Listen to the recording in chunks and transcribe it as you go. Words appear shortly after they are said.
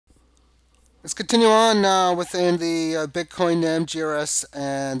Let's continue on now within the Bitcoin, NEM, GRS,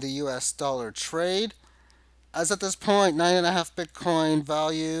 and the US dollar trade. As at this point, 9.5 Bitcoin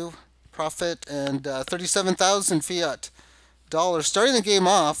value, profit, and 37,000 fiat dollars. Starting the game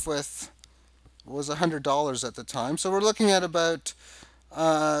off with was $100 at the time. So we're looking at about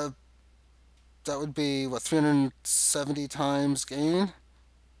that would be what 370 times gain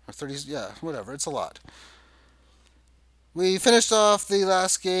or 30. Yeah, whatever. It's a lot. We finished off the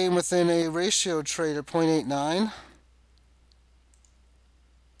last game within a ratio trade at 0.89,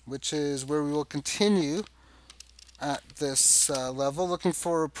 which is where we will continue at this level, looking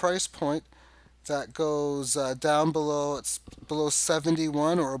for a price point that goes down below, it's below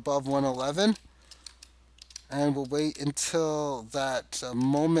 71 or above 111. And we'll wait until that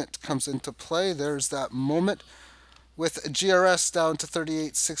moment comes into play. There's that moment with GRS down to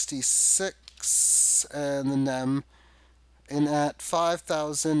 3866 and the NEM in at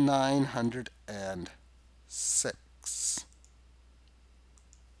 5,906.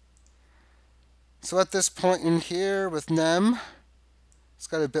 So at this point in here with NEM, it's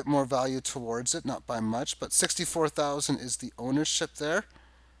got a bit more value towards it, not by much, but 64,000 is the ownership there.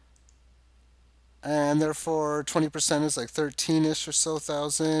 And therefore 20% is like 13-ish or so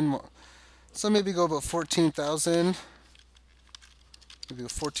thousand. So maybe go about 14,000. Maybe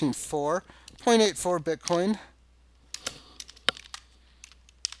 14.4. 0.84 Bitcoin.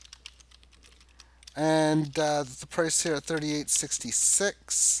 And the price here at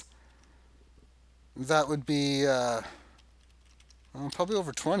 38.66. That would be probably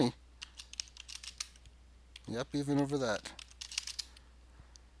over 20. Yep, even over that.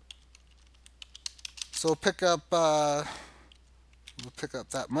 So we'll pick up that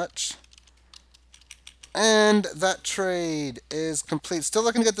much. And that trade is complete. Still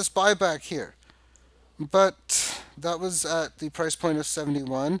looking to get this buyback here. But that was at the price point of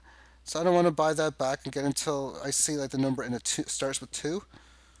 71. So I don't want to buy that back and get until I see like the number in a two, starts with 2.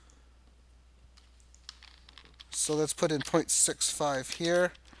 So let's put in 0.65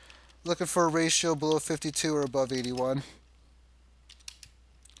 here. Looking for a ratio below 52 or above 81.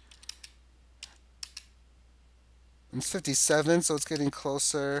 It's 57, so it's getting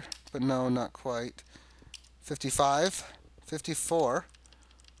closer, but no, not quite. 55, 54.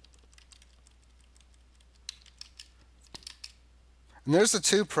 And there's the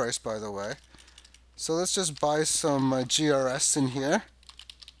 2 price, by the way. So let's just buy some GRS in here.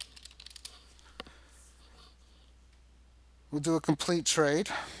 We'll do a complete trade.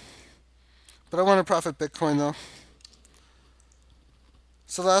 But I want to profit Bitcoin, though.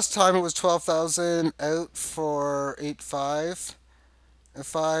 So last time it was 12,000 out for 8.5.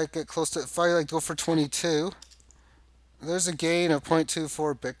 If I get close to, if I like go for 22, there's a gain of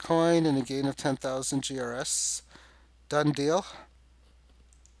 0.24 Bitcoin and a gain of 10,000 GRS. Done deal.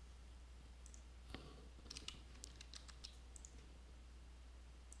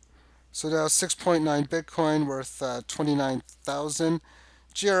 So now 6.9 Bitcoin worth 29,000.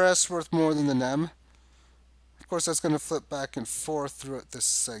 GRS worth more than the NEM. Of course, that's going to flip back and forth throughout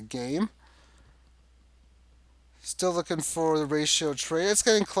this game. Still looking for the ratio trade. It's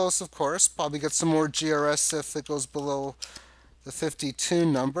getting close, of course. Probably get some more GRS if it goes below the 52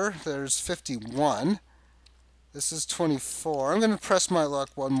 number. There's 51. This is 24. I'm going to press my luck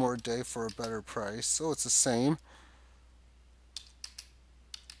one more day for a better price. Oh, it's the same.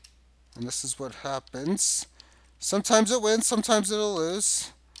 And this is what happens. Sometimes it wins, sometimes it'll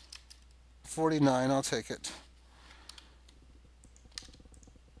lose. 49, I'll take it.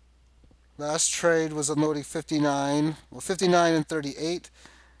 Last trade was unloading 59. Well, 59 and 38.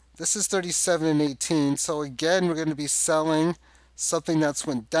 This is 37 and 18. So again, we're going to be selling something that's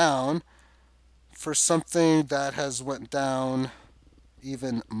went down for something that has went down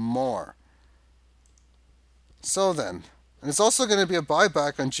even more. So then, and it's also going to be a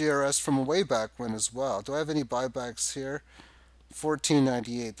buyback on GRS from a way back when as well. Do I have any buybacks here?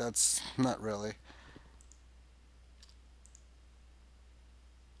 14.98. That's not really.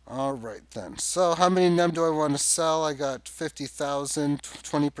 Alright then, so how many NEM do I want to sell? I got 50,000,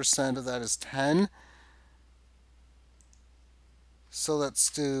 20% of that is 10. So let's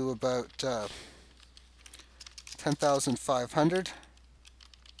do about 10,500.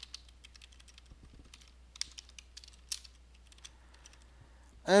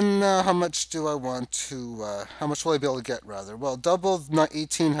 And how much do I want to, how much will I be able to get rather? Well, double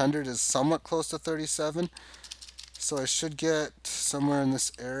 1,800 is somewhat close to 37. So I should get somewhere in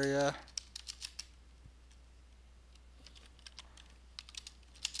this area.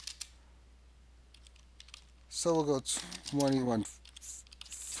 So we'll go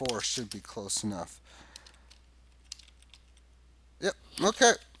 21.4 should be close enough. Yep,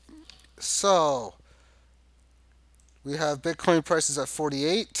 okay. so we have Bitcoin prices at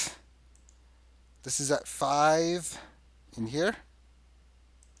 48. This is at 5 in here.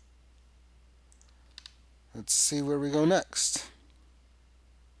 Let's see where we go next.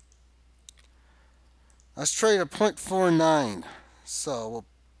 Let's trade at 0.49. So we'll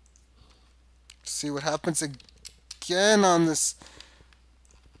see what happens again on this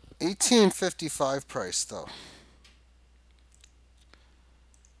 1855 price though.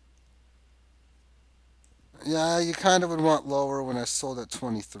 Yeah, you kind of would want lower when I sold at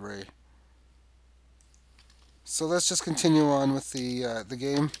 23. So let's just continue on with the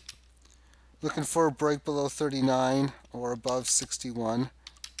game. Looking for a break below 39 or above 61.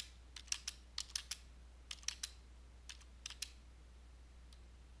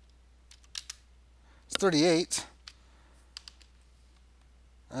 It's 38.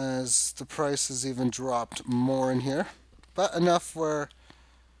 As the price has even dropped more in here. But enough where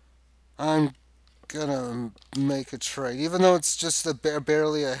I'm gonna make a trade. Even though it's just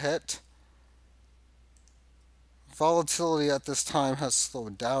barely a hit. Volatility at this time has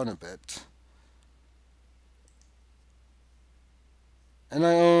slowed down a bit. And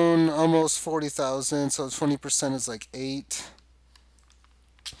I own almost 40,000, so 20% is like 8.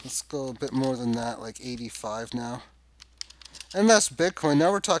 Let's go a bit more than that, like 85 now. And that's Bitcoin.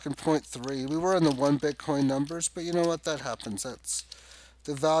 Now we're talking 0.3. We were in the 1 Bitcoin numbers, but you know what? That happens. That's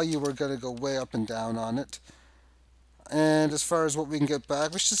the value. We're going to go way up and down on it. And as far as what we can get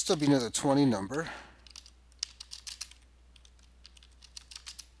back, we should still be near the 20 number.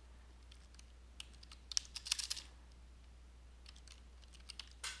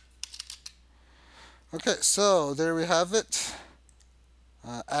 Okay, so there we have it.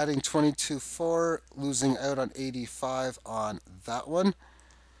 Adding 22.4, losing out on 85 on that one.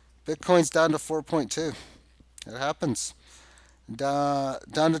 Bitcoin's down to 4.2. It happens. Down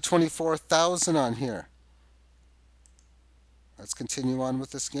to 24,000 on here. Let's continue on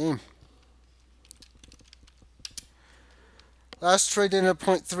with this game. Last trade in at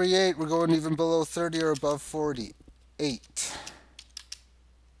 0.38. We're going even below 30 or above 48.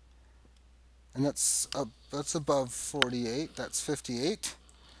 And that's above 48. That's 58.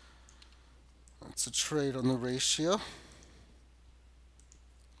 That's a trade on the ratio.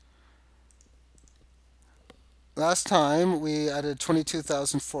 Last time we added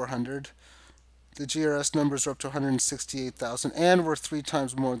 22,400. The GRS numbers are up to 168,000, and we're 3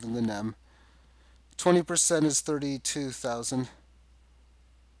 times more than the NEM. 20% is 32,000.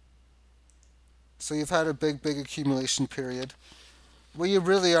 So you've had a big accumulation period. What you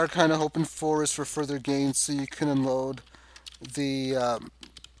really are kind of hoping for is for further gains so you can unload the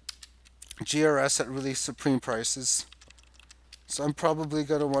GRS at really supreme prices. So I'm probably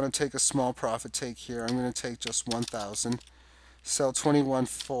going to want to take a small profit take here. I'm going to take just 1,000, sell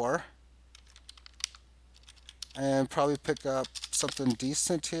 21.4, and probably pick up something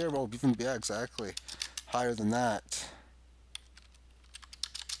decent here. Well, even, yeah, exactly, higher than that.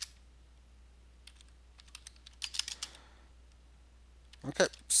 Okay,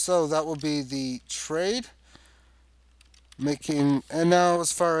 so that will be the trade. And now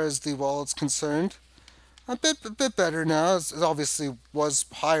as far as the wallet's concerned, a bit better now. It obviously was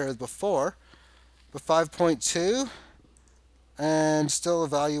higher before, but 5.2, and still a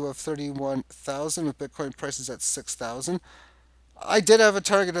value of 31,000 with Bitcoin prices at 6,000. I did have a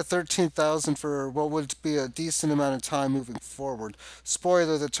target of 13,000 for what would be a decent amount of time moving forward.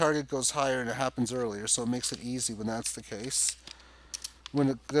 Spoiler, the target goes higher and it happens earlier, so it makes it easy when that's the case. When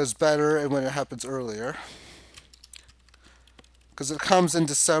it goes better and when it happens earlier. Because it comes in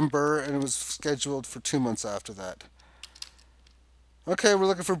December and it was scheduled for 2 months after that. Okay, we're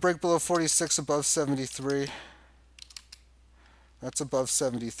looking for a break below 46, above 73. That's above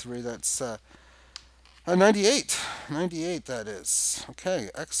 73. That's a 98. 98, that is. Okay,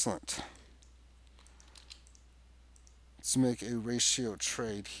 excellent. Let's make a ratio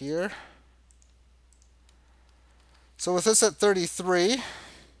trade here. So with this at 33,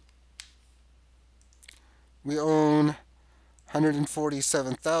 we own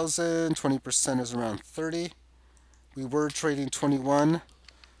 147,000. 20% is around 30. We were trading 21.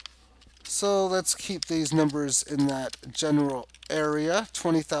 So let's keep these numbers in that general area,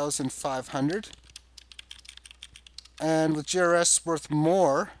 20,500. And with GRS worth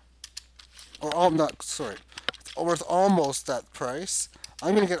more, worth almost that price,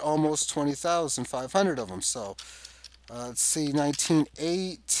 I'm going to get almost 20,500 of them. So let's see,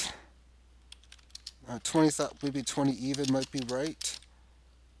 19.8, 20, maybe 20 even might be right.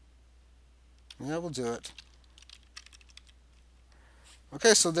 Yeah, we'll do it.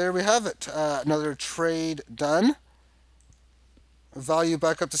 Okay, so there we have it. Another trade done. Value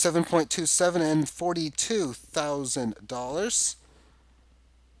back up to 7.27 and $42,000.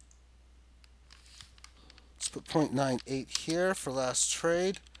 Let's put 0.98 here for last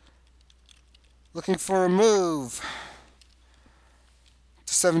trade. Looking for a move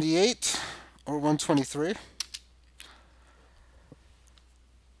to 78 or 123.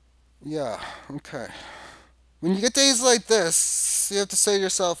 Yeah, okay. When you get days like this, you have to say to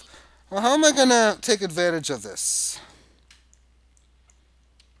yourself, well, how am I going to take advantage of this?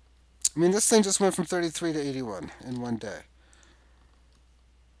 I mean, this thing just went from 33 to 81 in one day.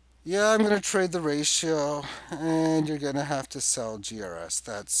 Yeah, I'm going to trade the ratio, and you're going to have to sell GRS.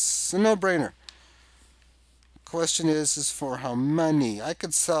 That's a no-brainer. Question is for how many? I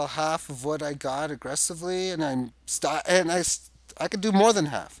could sell half of what I got aggressively, and I could do more than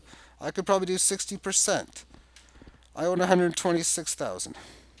half. I could probably do 60%. I own 126,000.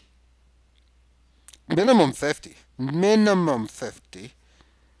 Minimum 50. Minimum 50.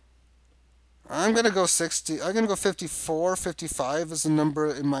 I'm going to go 60. I'm going to go 54, 55 is the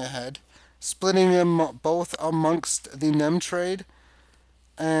number in my head. Splitting them both amongst the NEM trade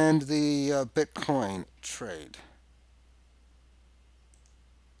and the Bitcoin trade.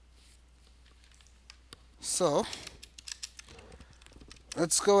 So,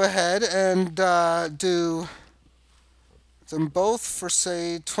 let's go ahead and do them both for,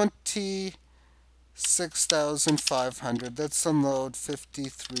 say, 26,500. Let's unload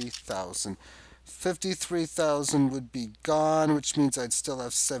 53,000. 53,000 would be gone, which means I'd still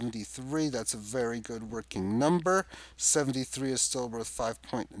have 73. That's a very good working number. 73 is still worth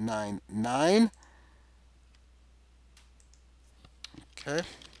 5.99. Okay.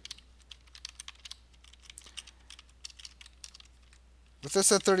 With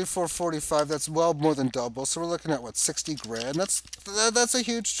this at 34.45, that's well more than double. So we're looking at what, 60 grand? That's a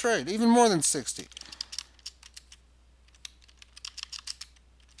huge trade, even more than 60.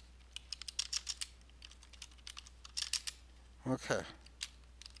 Okay.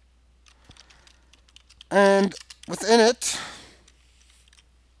 And within it,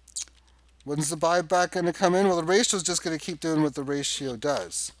 when's the buyback going to come in? Well, the ratio is just going to keep doing what the ratio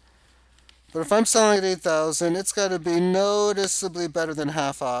does. But if I'm selling at 8,000, it's got to be noticeably better than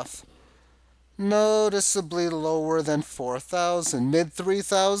half off. Noticeably lower than 4,000. Mid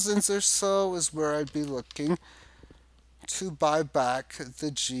 3,000s or so is where I'd be looking to buy back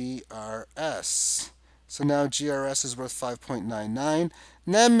the GRS. So now GRS is worth 5.99.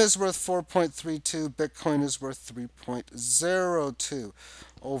 NEM is worth 4.32. Bitcoin is worth 3.02.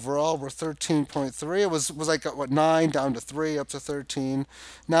 Overall, we're 13.3. It was like, what, 9 down to 3, up to 13.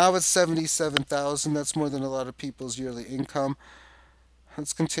 Now it's 77,000. That's more than a lot of people's yearly income.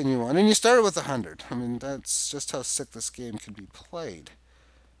 Let's continue on. And you started with 100. I mean, that's just how sick this game can be played.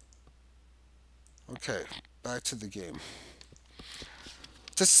 Okay, back to the game.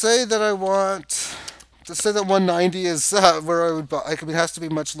 To say that 190 is where I would buy, I mean, it has to be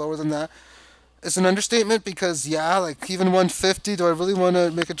much lower than that. It's an understatement because, yeah, like even 150, do I really want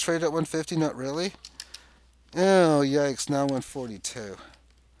to make a trade at 150? Not really. Oh, yikes, now 142.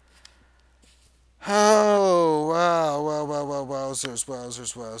 Oh, wow,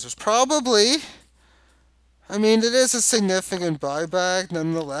 wowzers. Probably. I mean, it is a significant buyback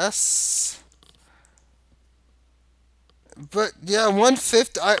nonetheless. But yeah,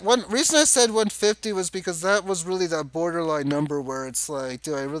 150. One reason I said 150 was because that was really that borderline number where it's like,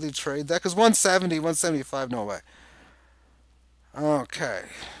 do I really trade that? Because 170, 175, no way. Okay.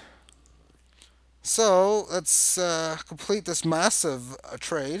 So let's complete this massive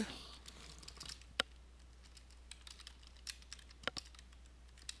trade.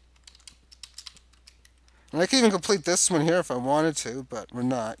 And I can even complete this one here if I wanted to, but we're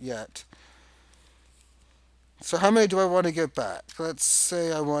not yet. So how many do I want to get back? Let's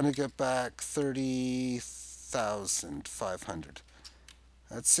say I want to get back 30,500.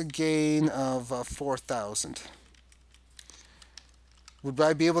 That's a gain of 4,000. Would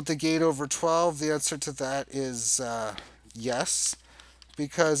I be able to gain over 12? The answer to that is yes,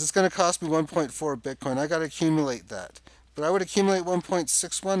 because it's going to cost me 1.4 Bitcoin. I got to accumulate that. But I would accumulate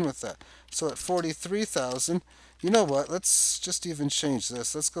 1.61 with that. So at 43,000, you know what? Let's just even change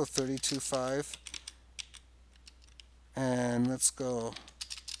this. Let's go 32.5. And let's do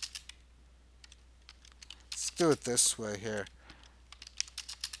it this way here.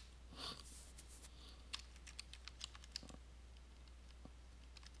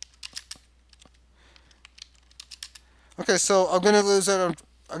 Okay, so I'm going to lose out on,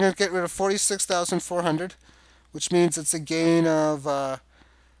 I'm going to get rid of 46,400, which means it's a gain of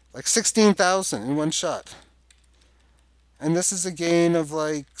like 16,000 in one shot. And this is a gain of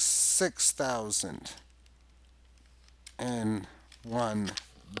like 6,000 in one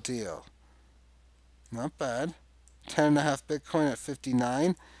deal. Not bad. 10.5 Bitcoin at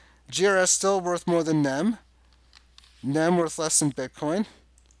 59. GRS still worth more than NEM. NEM worth less than Bitcoin.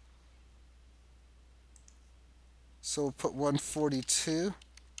 So we'll put 142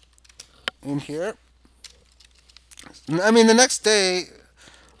 in here. I mean, the next day,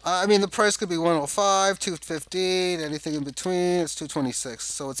 the price could be 105, 215, anything in between. It's 226.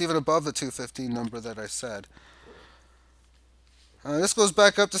 So it's even above the 215 number that I said. This goes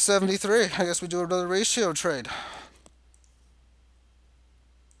back up to 73. I guess we do another ratio trade.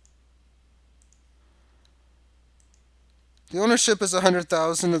 The ownership is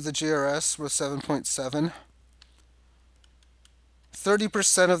 100,000 of the GRS worth 7.7.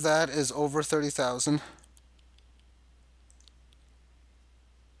 30% of that is over 30,000.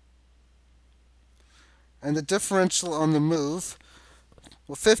 And the differential on the move,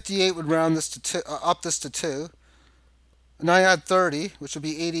 well, 58 would round this to up this to 2. And I add 30, which would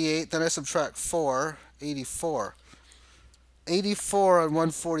be 88. Then I subtract 4, 84. 84 on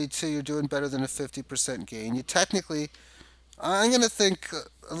 142, you're doing better than a 50% gain. You technically, I'm going to think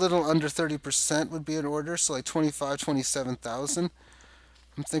a little under 30% would be in order, so like 25, 27,000.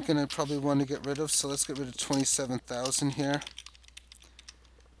 I'm thinking I'd probably want to get rid of, so let's get rid of 27,000 here.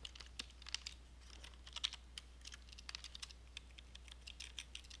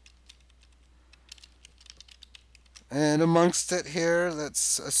 And amongst it here,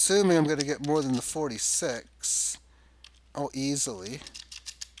 that's assuming I'm going to get more than the 46. Oh, easily.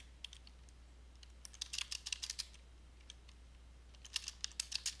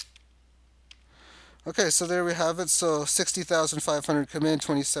 Okay, so there we have it. So 60,500 come in,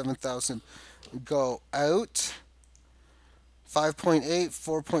 27,000 go out. 5.8,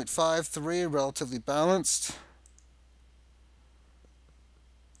 4.53, relatively balanced.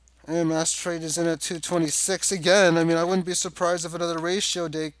 And mass trade is in at 226 again. I mean, I wouldn't be surprised if another ratio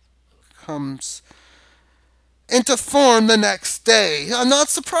day comes into form the next day. I'm not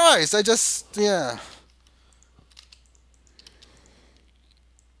surprised. Yeah.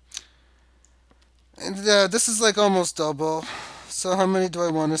 And this is like almost double. So how many do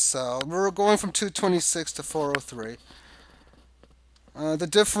I want to sell? We're going from 226 to 403. The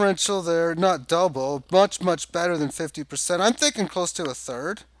differential there, not double, much, much better than 50%. I'm thinking close to a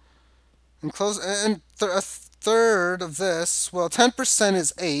third. And a third of this, well, 10%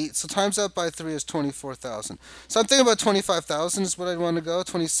 is 8, so times that by 3 is 24,000. So I'm thinking about 25,000 is what I'd want to go,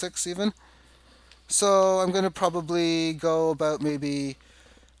 26 even. So I'm going to probably go about maybe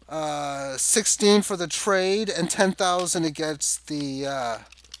 16 for the trade and 10,000 against the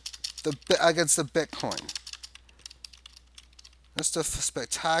Bitcoin. Just a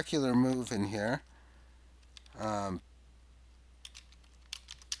spectacular move in here.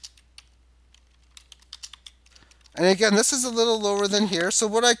 And again, this is a little lower than here. So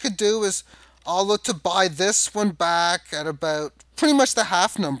what I could do is I'll look to buy this one back at about pretty much the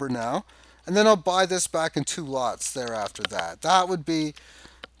half number now. And then I'll buy this back in 2 lots thereafter that. That would be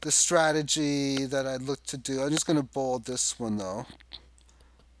the strategy that I'd look to do. I'm just going to bold this one, though,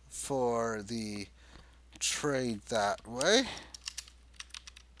 for the trade that way.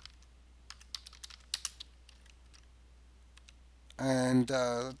 And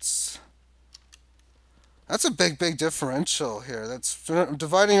that's a big, big differential here. That's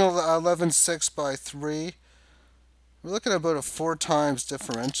dividing 11.6 by 3. We're looking at about a 4 times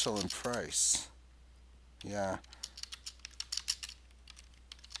differential in price. Yeah.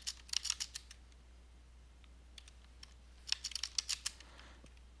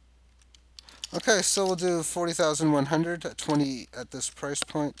 Okay, so we'll do 40,100 at 20 at this price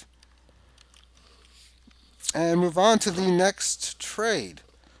point. And move on to the next trade.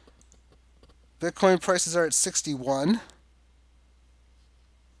 Bitcoin prices are at 61.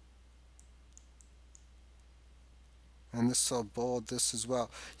 And this, I'll bold this as well.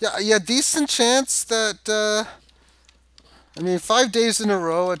 Yeah, decent chance that, 5 days in a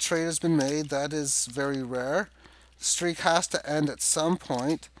row a trade has been made. That is very rare. The streak has to end at some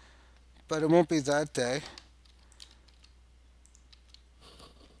point, but it won't be that day.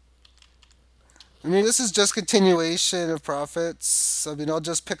 This is just continuation of profits. I'll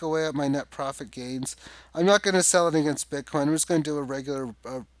just pick away at my net profit gains. I'm not going to sell it against Bitcoin. I'm just going to do a regular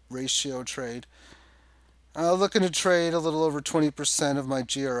ratio trade. Looking to trade a little over 20% of my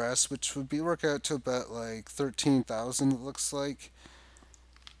GRS, which would work out to about like 13,000, it looks like.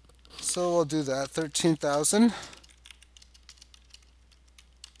 So we'll do that, 13,000.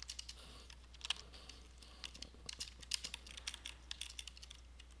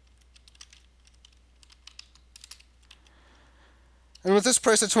 And with this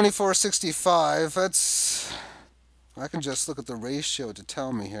price at 24.65, that's I can just look at the ratio to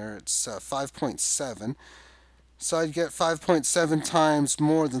tell me here. It's 5.7. So I'd get 5.7 times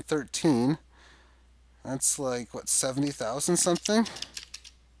more than 13. That's like, what, 70,000 something?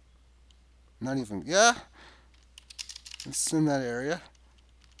 Not even, yeah. It's in that area.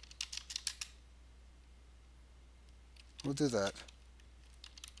 We'll do that.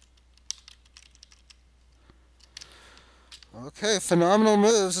 Okay, phenomenal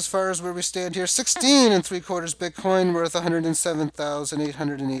moves as far as where we stand here. 16 and 3/4 Bitcoin worth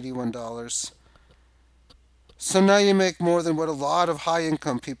 $107,881. So now you make more than what a lot of high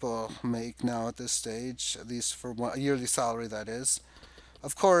income people make now at this stage, at least for a yearly salary, that is.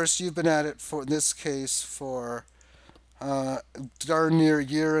 Of course, you've been at it for, in this case, for darn near a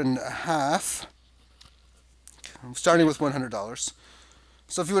year and a half. I'm starting with $100.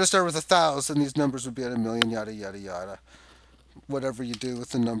 So if you were to start with 1,000, these numbers would be at a million, yada, yada, yada. Whatever you do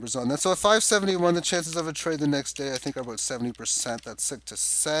with the numbers on that. So at 571, the chances of a trade the next day, I think, are about 70%. That's sick to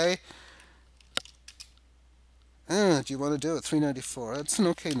say. Do you want to do it? 394. That's an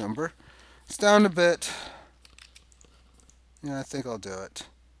okay number. It's down a bit. Yeah, I think I'll do it.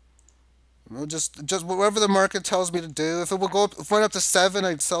 We'll just whatever the market tells me to do. If it will go up, if it went up to 7,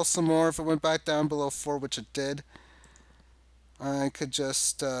 I'd sell some more. If it went back down below 4, which it did, I could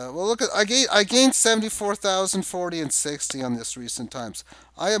just well, look at I gained 74,040 and 60 on this recent times.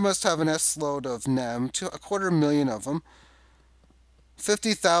 I must have an S load of NEM, a 250,000 of them.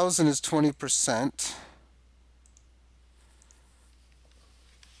 50,000 is 20%.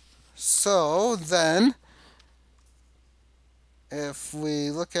 So then, if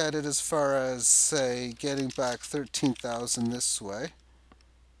we look at it as far as, say, getting back 13,000 this way,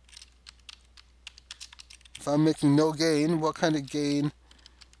 if I'm making no gain, what kind of gain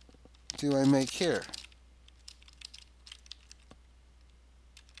do I make here?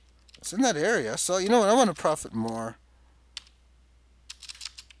 It's in that area, so you know what? I want to profit more.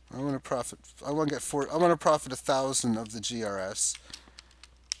 I want to profit. I want to profit 1,000 of the GRS.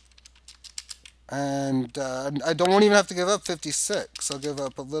 And I won't even have to give up 56. I'll give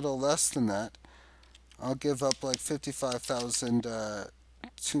up a little less than that. I'll give up like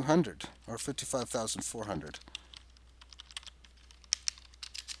 55,200 or 55,400.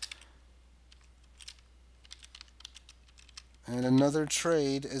 And another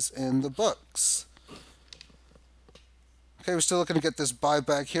trade is in the books. Okay, we're still looking to get this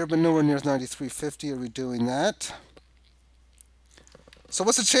buyback here, but nowhere near 93.50. Are we doing that? So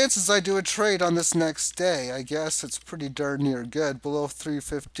what's the chances I do a trade on this next day? I guess it's pretty darn near good. Below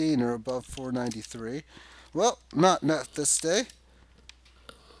 315 or above 493. Well, not this day.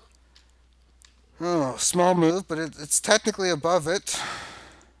 Oh, small move, but it's technically above it.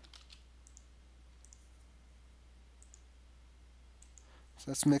 So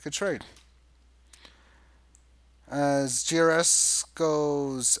let's make a trade. As GRS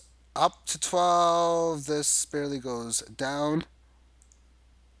goes up to 12, this barely goes down.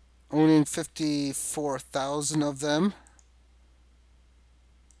 Owning 54,000 of them.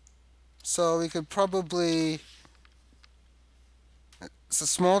 So we could probably, it's a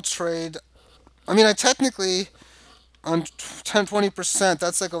small trade. I mean, I technically, on 10-20%,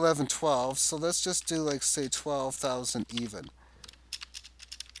 that's like 11-12. So let's just do like, say, 12,000 even.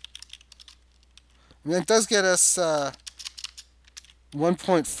 I mean, it does get us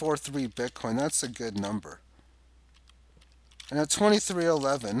 1.43 Bitcoin. That's a good number. And at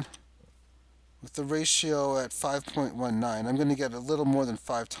 2311, with the ratio at 5.19, I'm going to get a little more than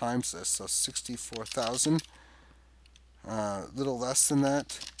 5 times this, so 64,000. A little less than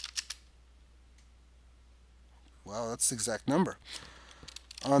that. Wow, that's the exact number.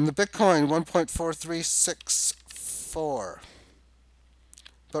 On the Bitcoin, 1.4364.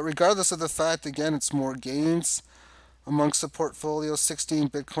 But regardless of the fact, again, it's more gains amongst the portfolio. 16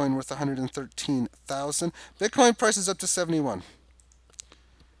 Bitcoin worth 113,000. Bitcoin price is up to 71.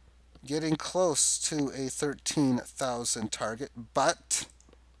 Getting close to a 13,000 target. But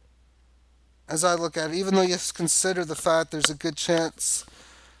as I look at it, even though you consider the fact there's a good chance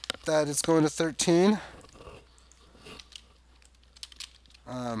that it's going to 13,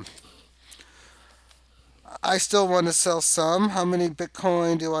 I still want to sell some. How many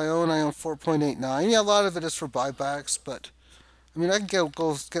Bitcoin do I own? I own 4.89. Yeah, a lot of it is for buybacks, but I mean, I can get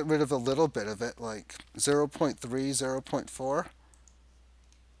rid of a little bit of it, like 0.3, 0.4.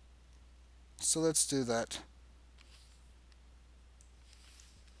 So let's do that.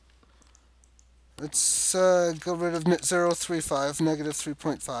 Let's get rid of 0.35, negative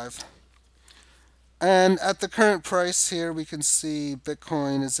 3.5. And at the current price here, we can see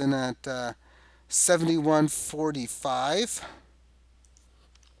Bitcoin is in at 71.45.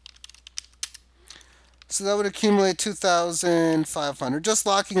 So that would accumulate 2,500, just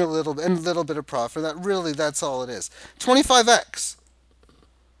locking a little bit and a little bit of profit. That's all it is. 25x.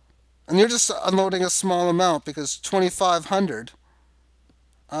 And you're just unloading a small amount because 2,500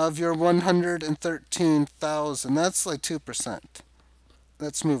 of your 113,000, that's like 2%.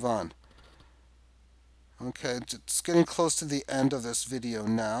 Let's move on. Okay, it's getting close to the end of this video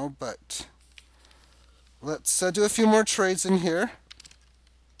now, but let's do a few more trades in here.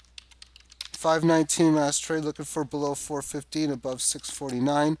 519 last trade, looking for below 415, above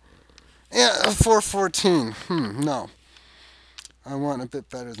 649. Yeah, 414. No. I want a bit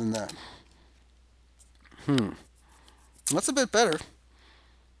better than that. That's a bit better.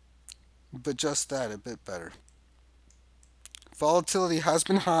 But just that, a bit better. Volatility has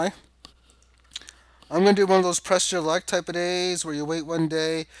been high. I'm going to do one of those press your luck type of days where you wait one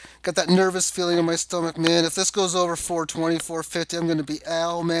day, got that nervous feeling in my stomach, man, if this goes over 420, 450, I'm going to be,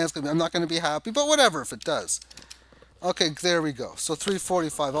 oh man, I'm not going to be happy, but whatever if it does. Okay, there we go. So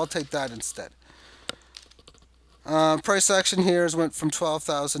 345, I'll take that instead. Price action here has went from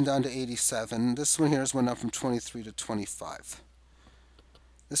 12,000 down to 87. This one here has went up from 23 to 25.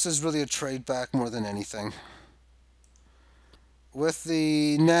 This is really a trade back more than anything. With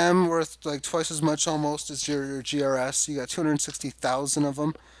the NEM worth like twice as much almost as your GRS, you got 260,000 of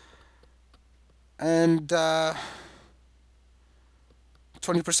them. And 20%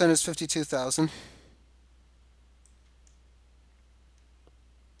 is 52,000.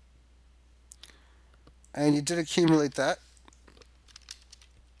 And you did accumulate that.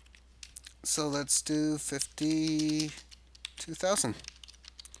 So let's do 52,000.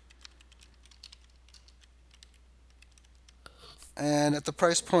 And at the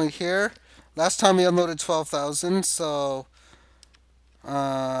price point here, last time we unloaded 12,000, so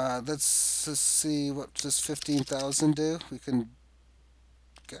let's just see what does 15,000 do. We can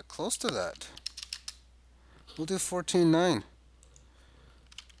get close to that. We'll do 14.9.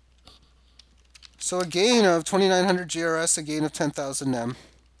 So a gain of 2,900 GRS, a gain of 10,000 NEM.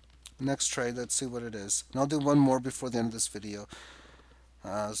 Next trade, let's see what it is. And I'll do one more before the end of this video.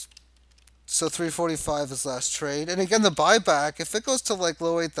 So 345 is last trade. And again, the buyback, if it goes to like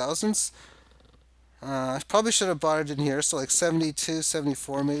low 8,000s, I probably should have bought it in here. So like 72,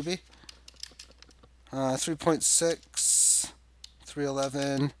 74 maybe. 3.6,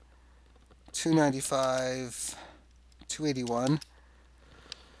 311, 295, 281.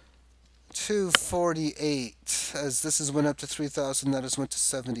 248, as this has went up to 3,000, that has went to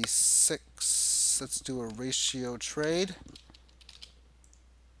 76. Let's do a ratio trade.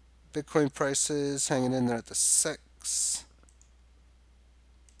 Bitcoin prices hanging in there at the 6.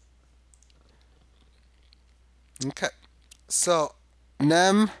 Okay, so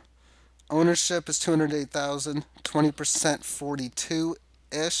NEM ownership is 208,000, 20%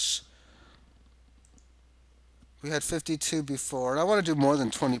 42-ish. We had 52 before, and I want to do more than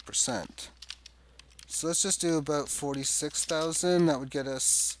 20%. So let's just do about 46,000. That would get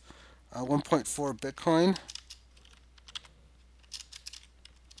us 1.4 Bitcoin.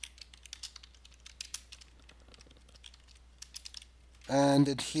 And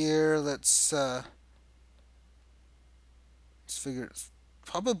in here, let's figure,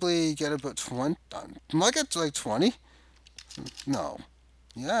 probably get about 20. Might get to like 20? No.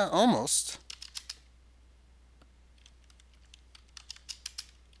 Yeah, almost.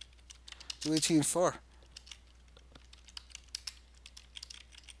 Do 18.4.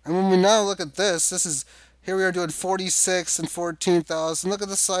 And when we now look at this is, here we are doing 46 and 14,000. Look at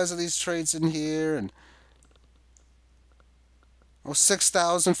the size of these trades in here. And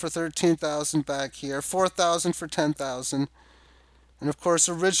 6,000 for 13,000 back here. 4,000 for 10,000. And of course,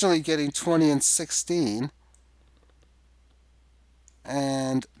 originally getting 20 and 16.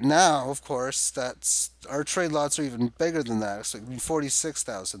 And now, of course, that's our trade lots are even bigger than that. So it would be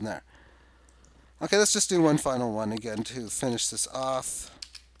 46,000 there. Okay, let's just do one final one again to finish this off.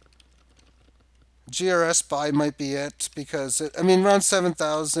 GRS buy might be it because, around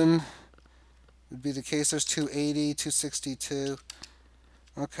 7,000 would be the case. There's 280, 262.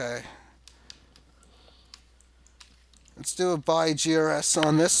 Okay. Let's do a buy GRS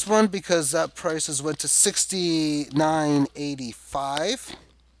on this one because that price has went to 69.85.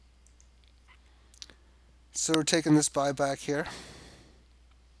 So we're taking this buy back here.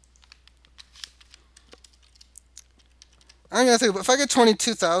 I'm going to think, if I get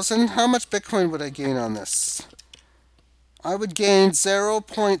 22,000, how much Bitcoin would I gain on this? I would gain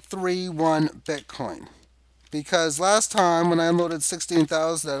 0.31 Bitcoin. Because last time when I unloaded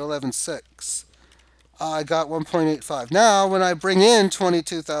 16,000 at 11.6, I got 1.85. Now, when I bring in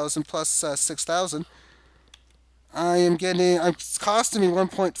 22,000 plus 6,000, it's costing me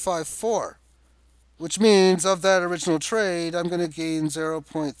 1.54. which means of that original trade, I'm going to gain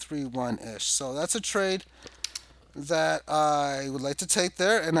 0.31-ish. So that's a trade that I would like to take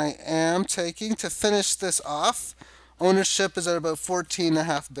there, and I am taking. To finish this off, ownership is at about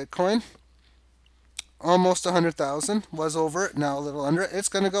 14.5 Bitcoin. Almost 100,000. Was over it, now a little under it. It's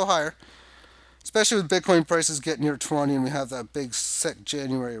going to go higher, especially with Bitcoin prices getting near 20 and we have that big sick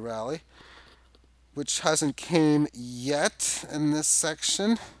January rally, which hasn't came yet in this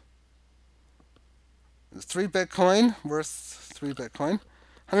section. 3 Bitcoin, worth 3 Bitcoin.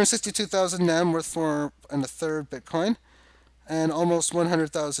 162,000 NEM, worth 4.33 Bitcoin. And almost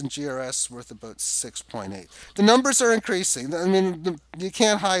 100,000 GRS, worth about 6.8. The numbers are increasing. I mean, you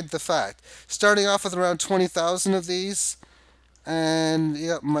can't hide the fact. Starting off with around 20,000 of these, and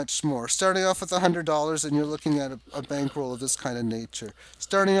yeah, much more. Starting off with $100, and you're looking at a bankroll of this kind of nature.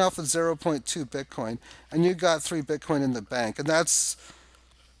 Starting off with 0.2 Bitcoin, and you got 3 Bitcoin in the bank, and that's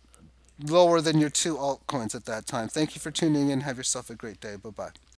lower than your 2 altcoins at that time. Thank you for tuning in. Have yourself a great day. Bye-bye.